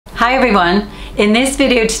Hi everyone. In this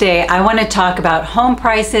video today, I want to talk about home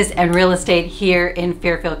prices and real estate here in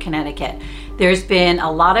Fairfield, Connecticut. There's been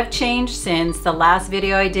a lot of change since the last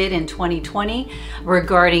video I did in 2020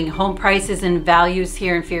 regarding home prices and values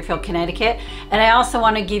here in Fairfield, Connecticut. And I also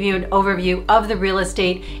want to give you an overview of the real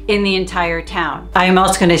estate in the entire town. I am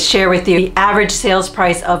also going to share with you the average sales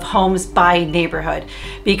price of homes by neighborhood,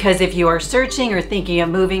 because if you are searching or thinking of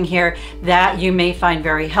moving here, that you may find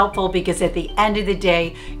very helpful, because at the end of the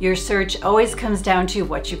day, your search always comes down to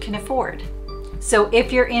what you can afford. So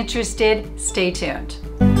if you're interested, stay tuned.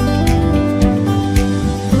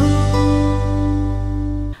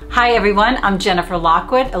 Hi everyone, I'm Jennifer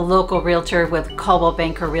Lockwood, a local realtor with Coldwell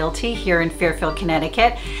Banker Realty here in Fairfield,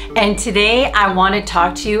 Connecticut. And today I want to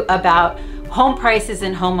talk to you about home prices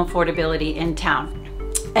and home affordability in town,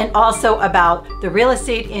 and also about the real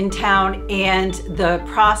estate in town and the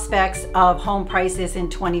prospects of home prices in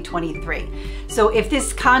 2023. So if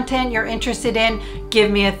this content you're interested in, give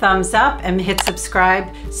me a thumbs up and hit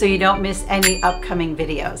subscribe so you don't miss any upcoming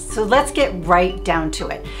videos. So let's get right down to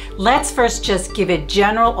it. Let's first just give a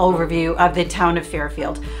general overview of the town of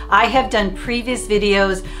Fairfield. I have done previous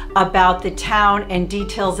videos about the town and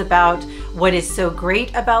details about what is so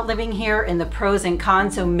great about living here and the pros and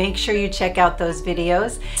cons, so make sure you check out those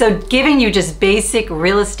videos. So giving you just basic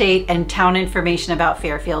real estate and town information about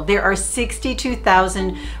Fairfield, there are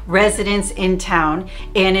 62,000 residents in town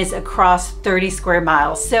and is across 30 square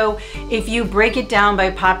miles. So if you break it down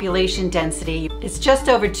by population density, it's just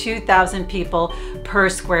over 2,000 people per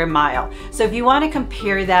square mile. So if you want to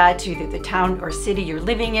compare that to either the town or city you're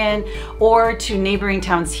living in or to neighboring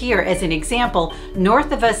towns here, as an example,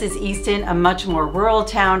 north of us is Easton, a much more rural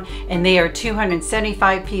town, and they are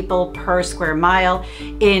 275 people per square mile.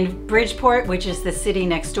 In Bridgeport, which is the city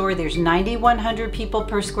next door, there's 9,100 people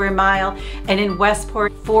per square mile, and in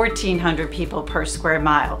Westport, 1,400 people per square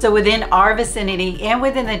mile. So within our vicinity and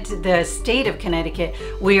within the state of Connecticut,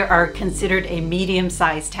 we are considered a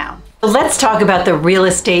medium-sized town. Let's talk about the real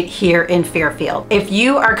estate here in Fairfield. If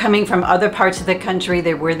you are coming from other parts of the country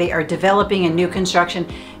where they are developing a new construction,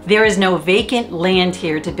 there is no vacant land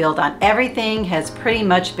here to build on. Everything has pretty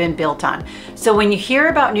much been built on. So when you hear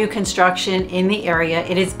about new construction in the area,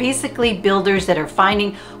 it is basically builders that are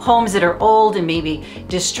finding homes that are old and maybe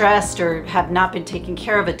distressed or have not been taken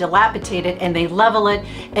care of, dilapidated, and they level it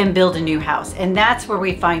and build a new house. And that's where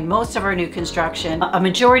we find most of our new construction. A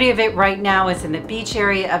majority of it right now is in the beach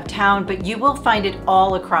area of town, but you will find it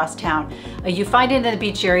all across town. You find it in the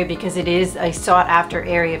beach area because it is a sought after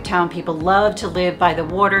area of town. People love to live by the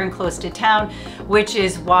water and close to town, which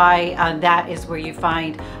is why that is where you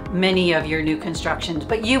find many of your new constructions,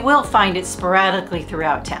 but you will find it sporadically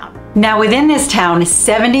throughout town. Now within this town,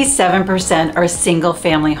 77% are single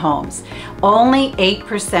family homes. Only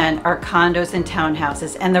 8% are condos and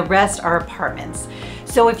townhouses, and the rest are apartments.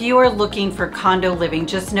 So if you are looking for condo living,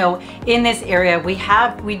 just know in this area we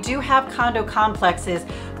do have condo complexes,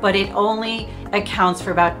 but it only accounts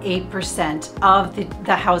for about 8% of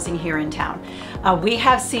the housing here in town. We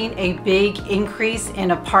have seen a big increase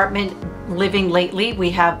in apartment living lately. We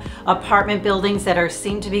have apartment buildings that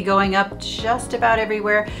seem to be going up just about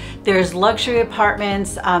everywhere. There's luxury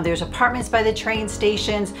apartments, there's apartments by the train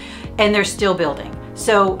stations, and they're still building.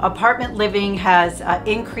 So apartment living has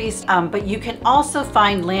increased, but you can also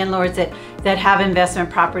find landlords that have investment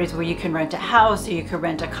properties where you can rent a house or you can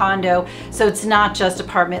rent a condo. So it's not just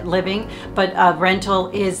apartment living, but rental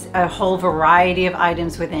is a whole variety of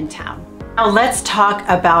items within town. Now let's talk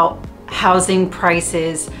about housing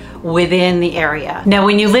prices within the area. Now,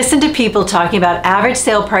 when you listen to people talking about average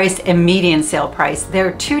sale price and median sale price, there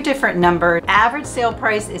are two different numbers. Average sale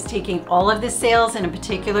price is taking all of the sales in a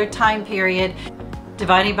particular time period,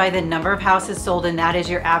 dividing by the number of houses sold, and that is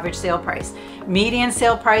your average sale price. Median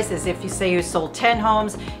sale price is if you say you sold 10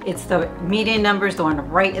 homes, it's the median number is the one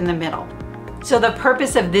right in the middle. So the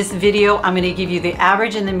purpose of this video, I'm going to give you the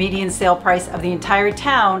average and the median sale price of the entire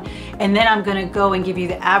town, and then I'm going to go and give you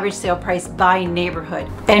the average sale price by neighborhood.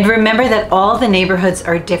 And remember that all the neighborhoods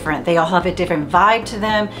are different. They all have a different vibe to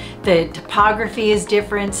them. The topography is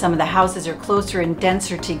different. Some of the houses are closer and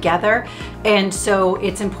denser together. And so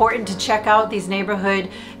it's important to check out these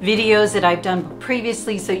neighborhood videos that I've done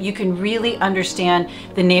previously so you can really understand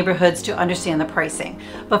the neighborhoods to understand the pricing.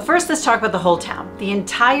 But first, let's talk about the whole town. The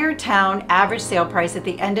entire town average sale price at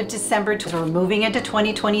the end of December, we're moving into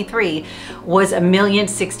 2023, was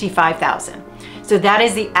 $1,065,000. So that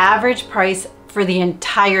is the average price for the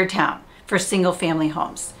entire town for single family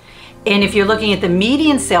homes. And if you're looking at the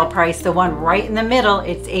median sale price, the one right in the middle,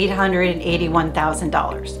 it's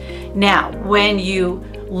 $881,000. Now, when you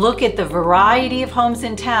look at the variety of homes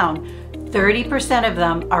in town, 30% of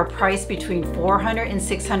them are priced between $400,000 and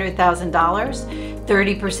 $600,000.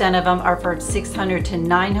 30% of them are for $600,000 to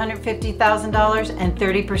 $950,000, and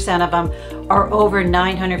 30% of them are over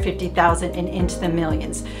 $950,000 and into the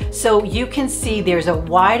millions. So you can see there's a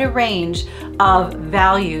wider range of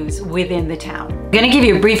values within the town. I'm going to give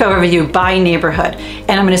you a brief overview by neighborhood,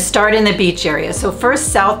 and I'm going to start in the beach area. So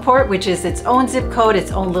first, Southport, which is its own zip code,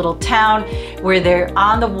 its own little town where they're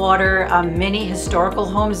on the water. Many historical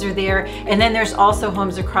homes are there, and then there's also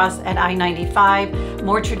homes across at I-95,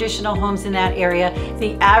 more traditional homes in that area.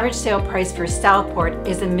 The average sale price for Southport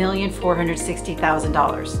is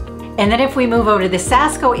 $1,460,000. And then if we move over to the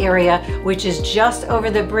Sasko area, which is just over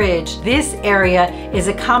the bridge, this area is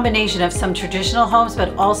a combination of some traditional homes,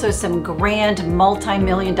 but also some grand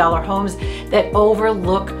multi-million-dollar homes that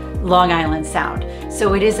overlook Long Island Sound.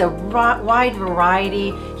 So it is a wide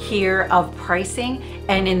variety here of pricing,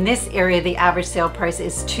 and in this area the average sale price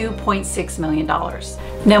is $2.6 million.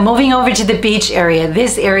 Now moving over to the beach area,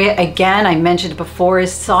 this area, again, I mentioned before,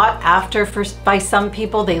 is sought after by some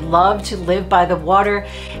people. They love to live by the water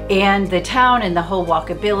and the town and the whole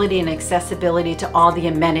walkability and accessibility to all the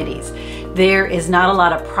amenities. There is not a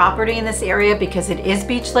lot of property in this area because it is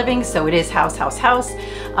beach living, so it is house.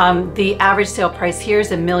 The average sale price here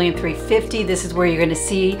is $1,350,000. This is where you're going to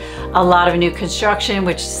see a lot of new construction,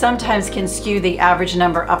 which sometimes can skew the average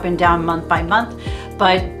number up and down month by month.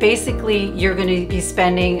 But basically, you're going to be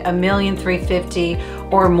spending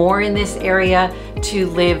 $1,350,000 or more in this area to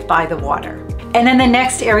live by the water. And then the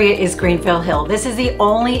next area is Greenfield Hill. This is the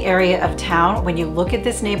only area of town, when you look at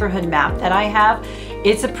this neighborhood map that I have,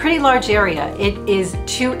 it's a pretty large area. It is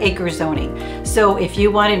 2-acre zoning. So if you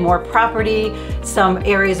wanted more property, some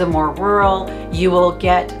areas are more rural, you will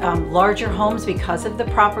get larger homes because of the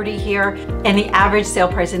property here. And the average sale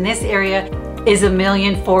price in this area is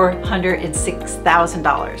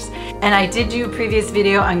 $1,406,000. And I did do a previous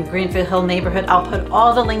video on Greenfield Hill neighborhood. I'll put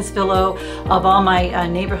all the links below of all my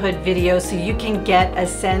neighborhood videos so you can get a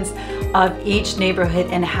sense of each neighborhood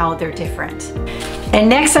and how they're different. And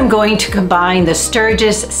next I'm going to combine the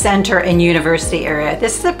Sturgis, Center, and University area.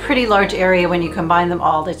 This is a pretty large area when you combine them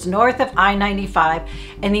all. It's north of I-95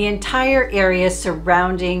 and the entire area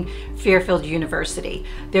surrounding Fairfield University.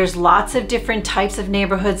 There's lots of different types of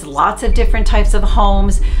neighborhoods, lots of different types of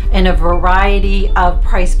homes, and a variety of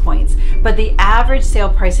price points. But the average sale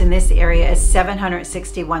price in this area is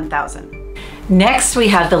 $761,000. Next, we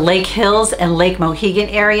have the Lake Hills and Lake Mohegan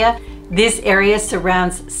area. This area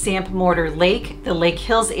surrounds Samp Mortar Lake, the Lake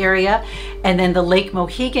Hills area, and then the Lake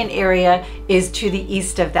Mohegan area is to the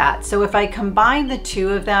east of that. So if I combine the two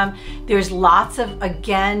of them, there's lots of,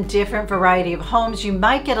 again, different variety of homes. You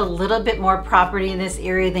might get a little bit more property in this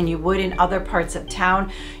area than you would in other parts of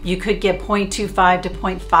town. You could get 0.25 to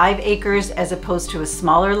 0.5 acres as opposed to a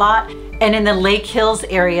smaller lot. And in the Lake Hills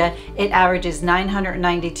area, it averages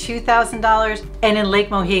 $992,000. And in Lake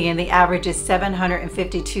Mohegan, the average is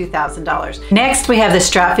 $752,000. Next, we have the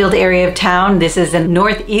Stratfield area of town. This is the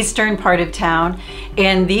northeastern part of town.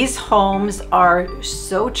 And these homes are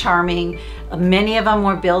so charming. Many of them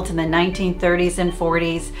were built in the 1930s and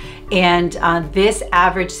 40s. And this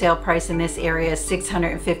average sale price in this area is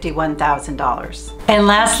 $651,000. And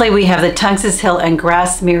lastly, we have the Tunxus Hill and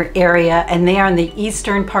Grassmere area, and they are in the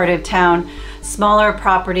eastern part of town. Smaller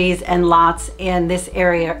properties and lots, and this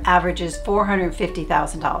area averages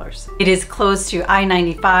 $450,000. It is close to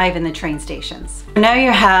I-95 and the train stations. Now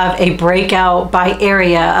you have a breakout by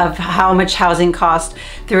area of how much housing costs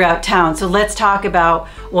throughout town. So let's talk about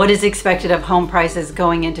what is expected of home prices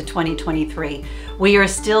going into 2023. We are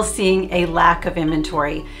still seeing a lack of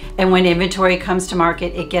inventory, and when inventory comes to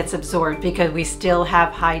market, it gets absorbed because we still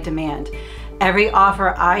have high demand. Every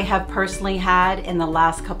offer I have personally had in the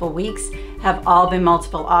last couple weeks have all been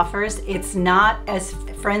multiple offers. It's not as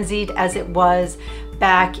frenzied as it was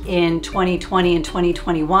back in 2020 and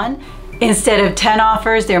 2021. Instead of 10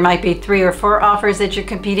 offers, there might be 3 or 4 offers that you're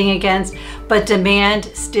competing against, but demand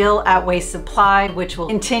still outweighs supply, which will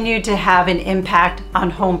continue to have an impact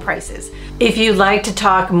on home prices. If you'd like to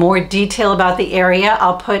talk more detail about the area,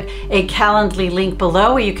 I'll put a Calendly link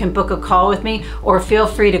below where you can book a call with me, or feel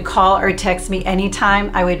free to call or text me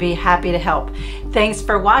anytime. I would be happy to help. Thanks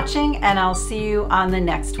for watching, and I'll see you on the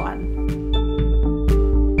next one.